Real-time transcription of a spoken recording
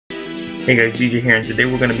Hey guys, DJ here, and today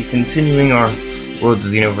we're going to be continuing our Road to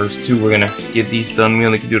Xenoverse 2. We're going to get these done. We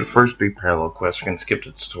only can do the first 3 parallel quests. We're going to skip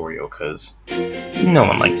the tutorial because no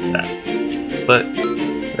one likes that. But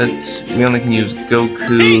we only can use Goku,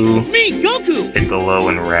 hey, it's me, Goku! Piccolo,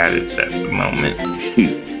 and Raditz at the moment.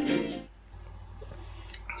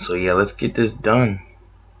 So yeah, let's get this done.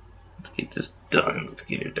 Let's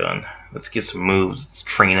get it done. Let's get some moves. Let's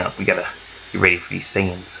train up. We gotta get ready for these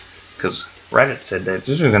Saiyans. Because Reddit said that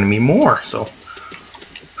there's going to be more, so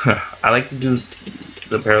I like to do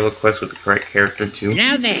the parallel quest with the correct character too.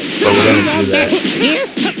 Now then, but we're going to do that.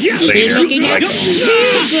 You've been looking at you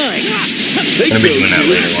real good. I'm going to be doing that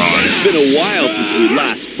later on. It's been a while since we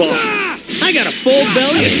last fought. I got a full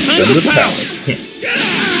belly and tons of power.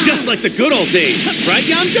 Just like the good old days, right,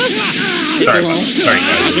 Yamcha? Sorry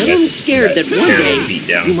guys. I'm scared that one day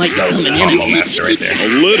you might become an enemy. Right there. A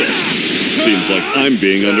little. Seems like I'm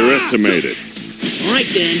being underestimated. All right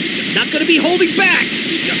then, not gonna be holding back.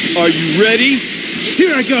 Are you ready?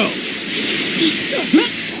 Here I go.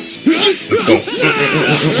 Let's go.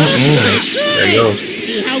 There you go.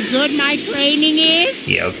 See how good my training is?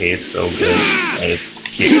 Yeah, okay, it's so good. I just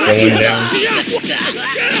keep going down. That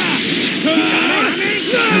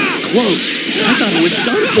was close. I thought it was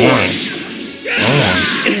done for.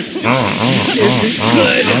 This isn't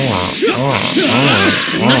good. I'm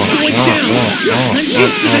not going down. I'm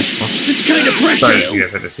used to this kind of pressure. Sorry if you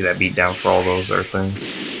guys had to see that beat down for all those Earthlings.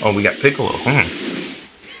 Oh, we got Piccolo.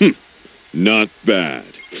 Not bad.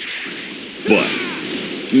 But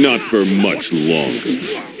not for much longer.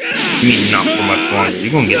 You mean not for much longer?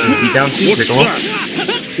 You're gonna get this beat down too, Piccolo.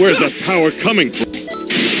 Where's that power coming from?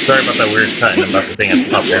 Sorry about that weird cutting about the thing at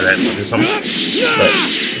the top there. That was something. But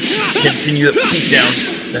continue the beat down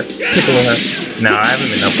that Piccolo has. Now I haven't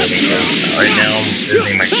been uploading right now. I'm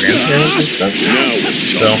visiting my grandparents and stuff.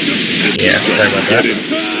 So yeah, sorry about that.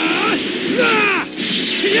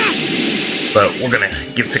 But we're gonna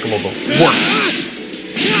give Piccolo the work.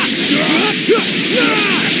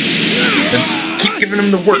 Let's keep giving him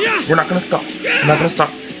the work. We're not gonna stop. We're not gonna stop.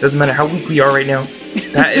 Doesn't matter how weak we are right now.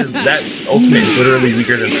 That ultimate is literally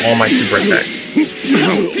weaker than all my super attacks.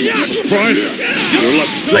 Surprising. You're a lot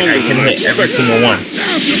stronger. Like I can hit every single one.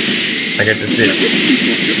 Like I just did.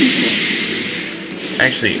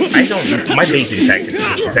 Actually, I don't. My basic attack is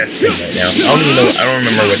the best thing right now. I don't even know. I don't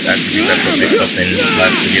remember what attribute that's what picked up in the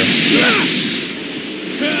last video.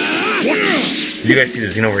 Did you guys see the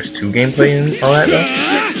Xenoverse 2 gameplay and all that though?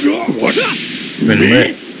 It's been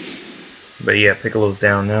lit. But yeah, Piccolo's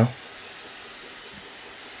down now.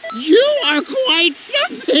 You are quite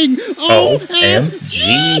something!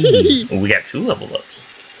 OMG! We got 2 level ups.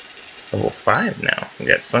 Level 5 now. We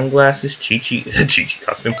got sunglasses, Chi-Chi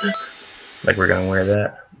costume. Like we're gonna wear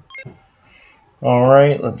that.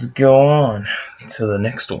 Alright, let's go on to the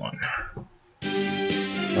next one.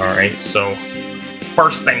 Alright, so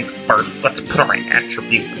first things first, let's put our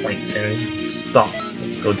attribute points in stuff.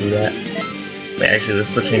 Let's go do that. Wait, actually,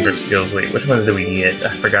 let's put chamber skills. Wait, which ones did we get?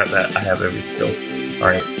 I forgot that I have every skill.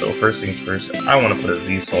 Alright, so first things first, I want to put a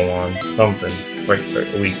Z-Soul on something. Right,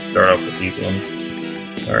 we start off with these ones.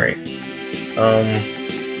 Alright.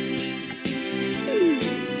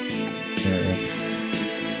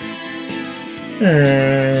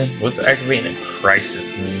 What's activating a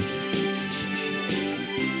crisis mean?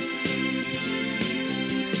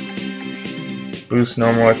 Boost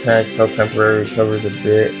normal attacks, help temporary recovers a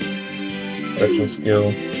bit. Special skill. I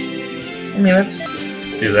mean, let's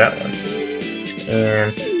do that one.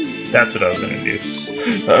 And that's what I was gonna do.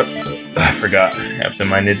 I forgot.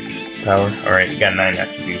 Absent-minded power. Alright, we got 9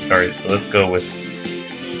 attributes. Alright, so let's go with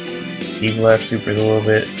Evil Lash supers a little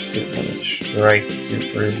bit. Get some Strike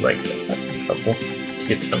supers, like a couple.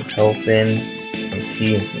 Get some health in. Some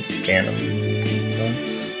Ki and some Stamina.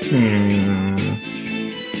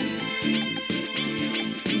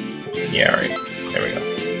 Yeah, alright. There we go.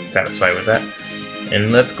 Satisfied with that.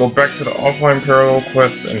 And let's go back to the offline parallel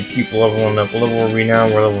quests and keep leveling up. What level are we now?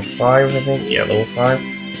 We're level 5, I think? Yeah, level 5.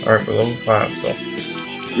 Alright, we're level 5, so.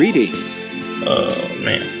 Greetings. Oh,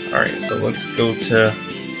 man. Alright, so let's go to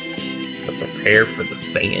prepare for the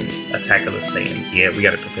Saiyan. Attack of the Saiyans. Yeah, we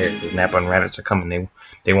gotta prepare because Nappa and Raditz are coming.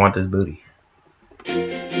 They want this booty.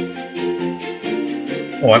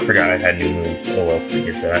 Oh, I forgot I had new moves. Oh well,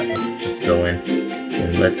 forget that. Let's just go in.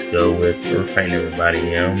 And let's go with, we're fighting everybody, Do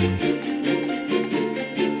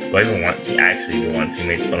I even want to? I actually do want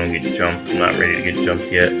teammates, but I don't get jumped. I'm not ready to get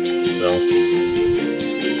jumped yet. So,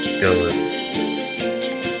 go with.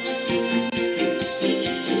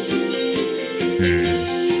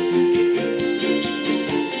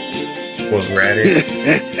 With Raditz.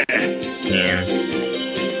 And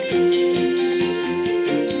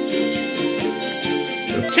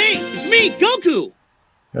Wait, Goku!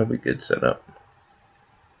 That'll be good setup.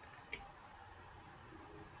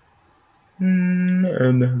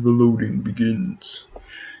 And the loading begins.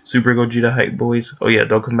 Super Gogeta hype, boys. Oh yeah,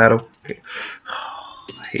 Dokkan Battle. Okay.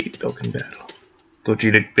 I hate Dokkan Battle.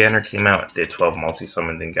 Gogeta banner came out, did 12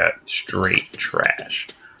 multi-summons and got straight trash.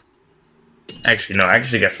 Actually, no, I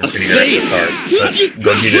actually got some pretty good cards, but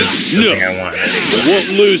Gogeta's the thing I want. Won't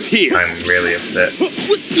lose here. I'm really upset.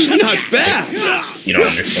 Not bad! You don't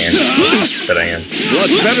understand that I am. A lot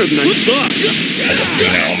better than I thought. I'm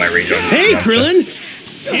bringing out all my rage on. Hey, Krillin!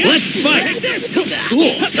 Let's fight!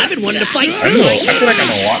 Cool, I've been wanting to fight I too! feel like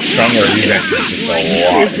I'm a lot stronger than you guys. Just a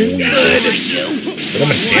lot. Isn't good. Look how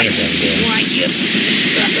much damage I'm doing.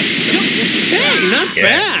 Hey, not Yeah,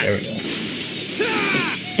 bad! there we go.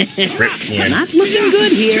 Rip Tien. Not looking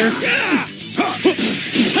good here.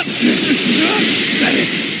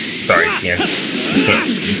 Sorry, Tien. You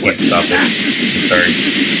can't stop it.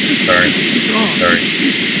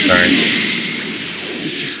 Sorry.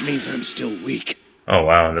 This just means I'm still weak. Oh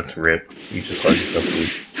wow, that's Rip. You just called yourself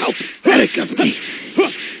weak. How pathetic of me!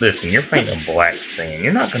 Listen, you're fighting a Black Saiyan.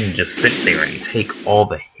 You're not gonna just sit there and take all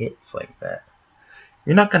the hits like that.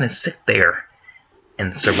 You're not gonna sit there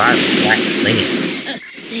and survive a Black Saiyan. A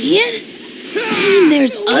Saiyan? You mean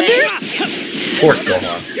there's others? Of course, Gohan.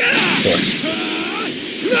 Of course.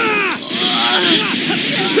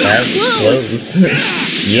 That was close.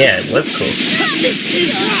 Yeah, it was close. This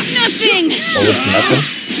is nothing! Oh, it's nothing?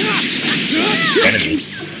 Enemy.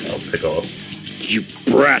 Oh, Piccolo. You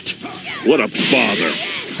brat. What a bother.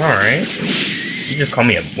 Alright. You just call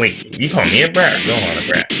me a... Wait, you call me a brat or Gohan a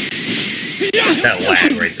brat? That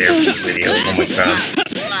lag right there for this video. Oh my god.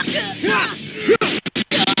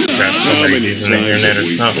 Perhaps somebody's using the internet or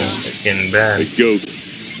something. It's getting bad. Hey, Goat.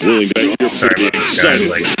 Willing to bet you're Sorry pretty about this, guys. excited.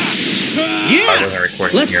 Like, I Yeah! wasn't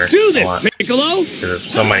recording Let's here do a this, lot. Piccolo! Because if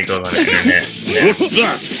somebody goes on the internet, What's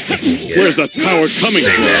that? Where's that power coming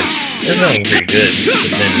pretty from? bad. It's going pretty good. But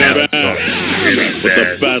then now it's going really But the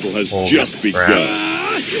bad. battle has Holy just crap. begun.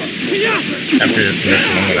 After this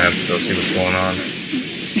mission, I'm gonna have to go see what's going on.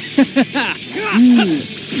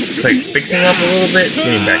 It's like fixing up a little bit,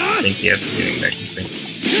 getting back to sync. Yeah, getting back to sync.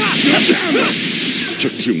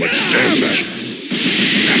 Took too much damage.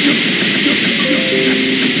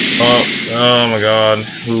 Oh my god,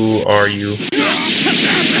 who are you?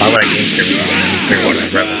 Why would I game share with you when you play one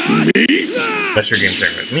of Rebel? Unless your game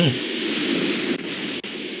sharing with me.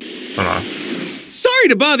 Hold on. Sorry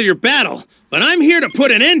to bother your battle, but I'm here to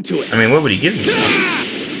put an end to it. I mean, what would he give me?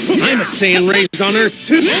 I'm a Saiyan raised on Earth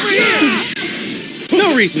too.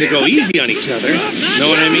 No reason to go easy on each other. Know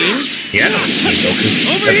what I mean? Yeah, I know what you mean, Goku.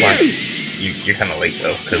 That's why you're kind of late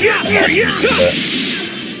though, because I'm already using that.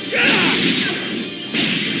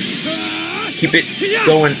 Keep it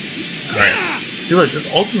going. Alright. See, look, this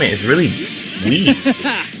ultimate is really weak.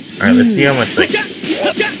 Alright, let's see how much, like,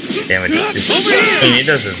 damage it does. I mean, it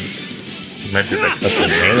does as much as, like, fucking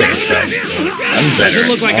melee attacks, so I'm better. Doesn't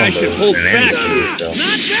look like I should hold than back. anybody, so.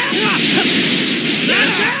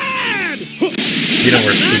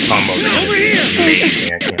 Xenoverse 2 combo is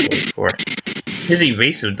amazing. I can't wait for it. His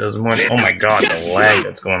evasive does more. Oh my god, the lag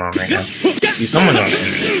that's going on right now. See, someone's on the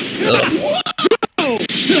internet. Ugh.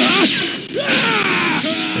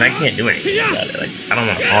 And I can't do anything about it. Like, I don't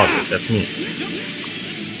want to pause it. That's me.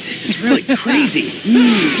 This is really crazy.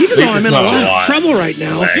 Even though I'm in a lot of trouble right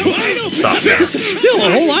now, Lag. Stop now. this is still a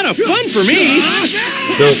whole lot of fun for me.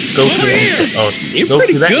 Go to You're go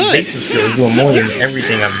pretty to that good. evasive skill is doing more than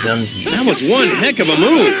everything I've done to you. That was one heck of a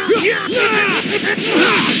move.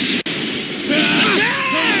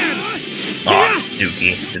 Aw,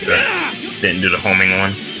 Dookie. Didn't do the homing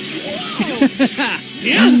one.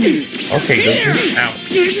 Okay, Goku. Ow.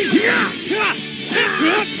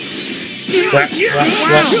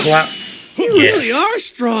 Slap. You really are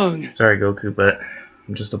strong. Sorry, Goku, but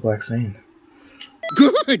I'm just a Black Saiyan.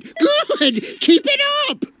 Good. Keep it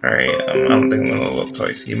up. Alright, I don't think I'm gonna level up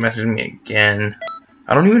twice. He messaged me again.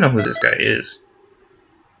 I don't even know who this guy is.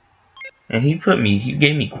 And he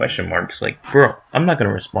gave me question marks like, bro, I'm not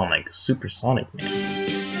gonna respond like Supersonic Man.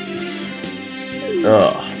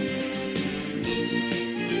 Ugh.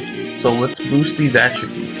 So let's boost these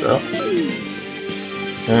attributes up.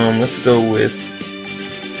 Let's go with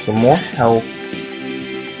some more health,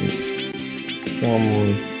 some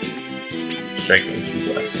striking 2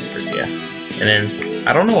 blast supers, yeah. And then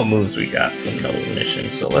I don't know what moves we got from those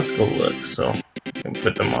missions, so let's go look. So and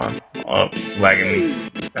put them on. Oh, it's lagging me.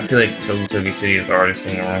 I feel like Togi City is the hardest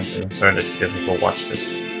thing around. I'm sorry that you guys will watch this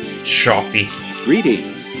choppy.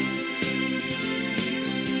 Greetings.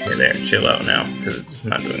 Okay, there, chill out now, because it's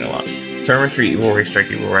not doing a lot. Turn retreat, evil ray strike,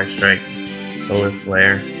 solar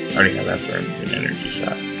flare. I already have that for an energy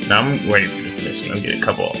shot. Now I'm ready for this mission. I'm getting a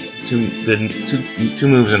couple, two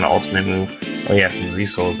moves and an ultimate move. Oh yeah, some Z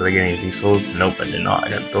souls. Did I get any Z souls? Nope, I did not. I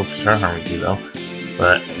got Ghost Star Harmony though.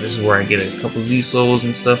 But this is where I get a couple Z souls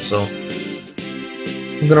and stuff. So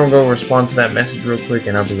I'm gonna go respond to that message real quick,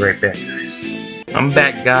 and I'll be right back, guys. I'm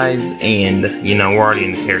back, guys, and you know we're already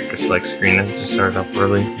in the character select screen. I just started off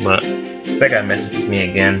early, but that guy messaged me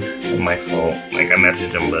again. It's my fault. Like I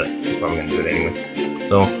messaged him, but he's probably gonna do it anyway.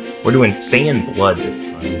 So we're doing Saiyan Blood this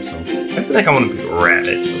time. So I feel like I want to pick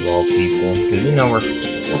Raditz of all people, because you know we're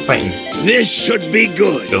fighting. This should be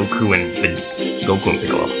good. Goku and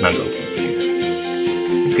Piccolo, not Goku.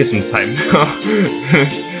 Let's get some time now.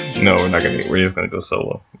 No, we're not gonna. We're just gonna go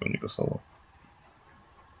solo. We're gonna go solo.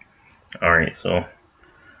 All right, so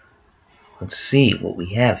let's see what we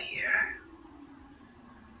have here.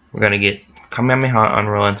 We're gonna get Kamehameha,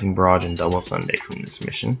 Unrelenting Barrage, and Double Sunday from this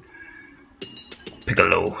mission.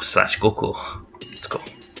 Piccolo / Goku. Let's go.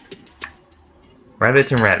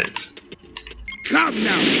 Raditz and Raditz. Come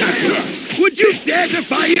now, Kakarot. Would you dare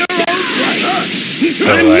defy your own brother? So,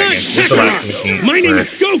 I'm not Kakarot. My name is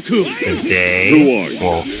Goku. Today, Who are you?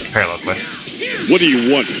 well, parallel quest. What do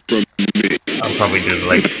you want from me? I'll probably do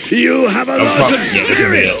like. You have a lot of Yeah, this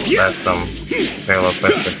video. spirit. That's parallel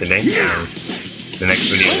quest for today. And the next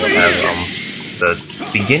video will have the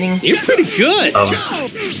beginning You're pretty good. of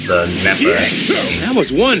the Nepha. That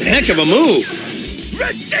was one heck of a move.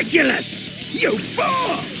 Ridiculous. You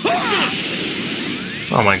fool.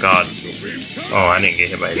 Oh my god. Oh, I didn't get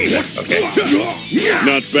hit by it either. Okay.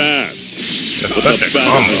 Not bad. That's But such the a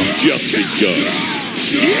battle combo. has just begun.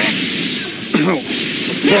 Oh,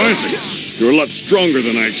 surprising. You're a lot stronger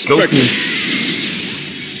than I expected.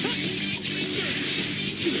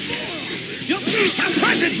 A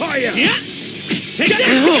present for you. Take that.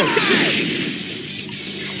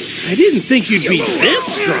 I didn't think you'd be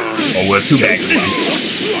this strong. Oh, we're two back.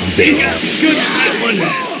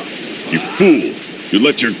 You fool. You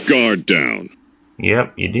let your guard down.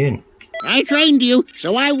 Yep, you did. I trained you,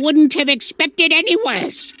 so I wouldn't have expected any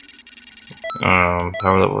worse.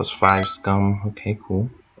 Power level was 5 scum. Okay, cool.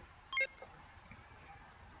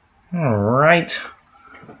 Alright.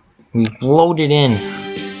 We've loaded in.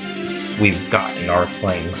 We've gotten our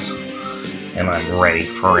things. And I'm ready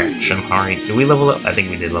for action. Alright, did we level up? I think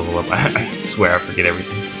we did level up. I swear I forget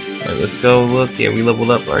everything. Alright, let's go look. Yeah, we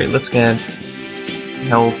leveled up. Alright, let's get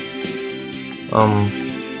health,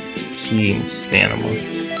 key, and stamina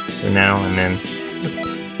for now, and then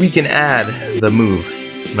we can add the move.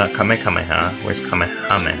 Not Kamehameha. Where's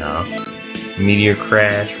Kamehameha? Meteor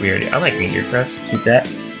Crash. I like Meteor Crash. Keep that.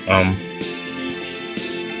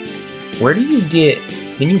 Where do you get?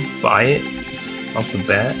 Can you buy it off the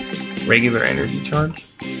bat? Regular energy charge.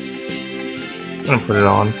 I'm gonna put it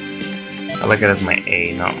on. I like it as my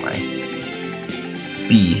A, not my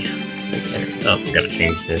B. Oh, we gotta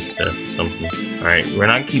change this to something. Alright, we're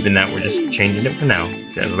not keeping that, we're just changing it for now.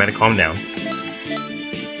 So everybody calm down.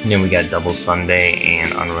 And then we got Double Sunday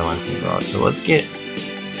and Unrelenting Barrage. So let's get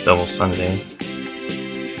Double Sunday.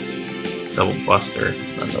 Double Buster.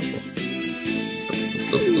 Not double.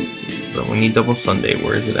 But we need Double Sunday.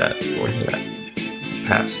 Where is it at? Where is it at?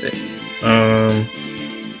 Past it.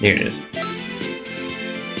 Here it is.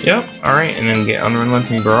 Yep, alright, and then get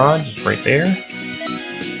Unrelenting Barrage. It's right there.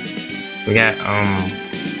 We got,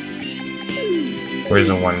 where's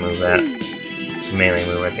the one move at? It's a melee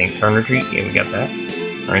move, I think. Turn Retreat? Yeah, we got that.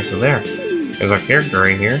 Alright, so there's our character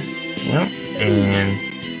right here. Yep, and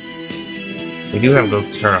we do have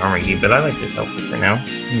Ghost Star Harmony, but I like this outfit for now.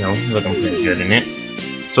 You know, looking pretty good in it.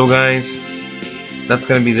 So, guys, that's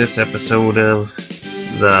gonna be this episode of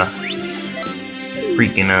the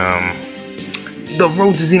freaking, the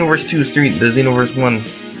Road to Xenoverse 2 the Xenoverse 1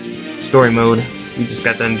 story mode. We just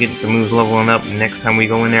got done getting some moves leveling up. Next time we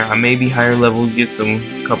go in there, I may be higher level, get some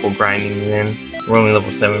couple grinding in. We're only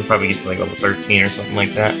level 7, probably get to like level 13 or something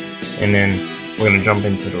like that. And then we're gonna jump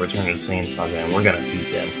into the Return of the Saiyans saga and we're gonna beat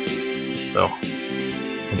them. So,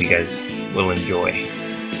 hope you guys will enjoy.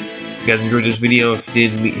 If you guys enjoyed this video, if you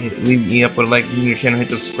did, leave me up with a like, leave your channel, hit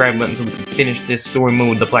the subscribe button so we can finish this story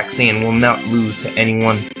mode. The Black Saiyan will not lose to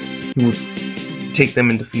anyone who will take them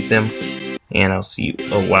and defeat them. And I'll see you.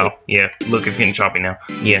 Oh wow, yeah, look, it's getting choppy now.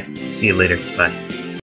 Yeah, see you later. Bye.